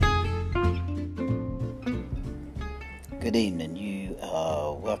Good evening.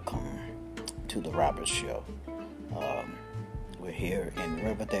 Welcome to the Roberts Show. We're here in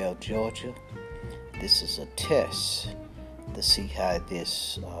Riverdale, Georgia. This is a test to see how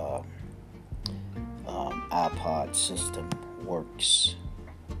this iPod system works.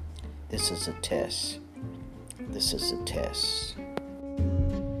 This is a test.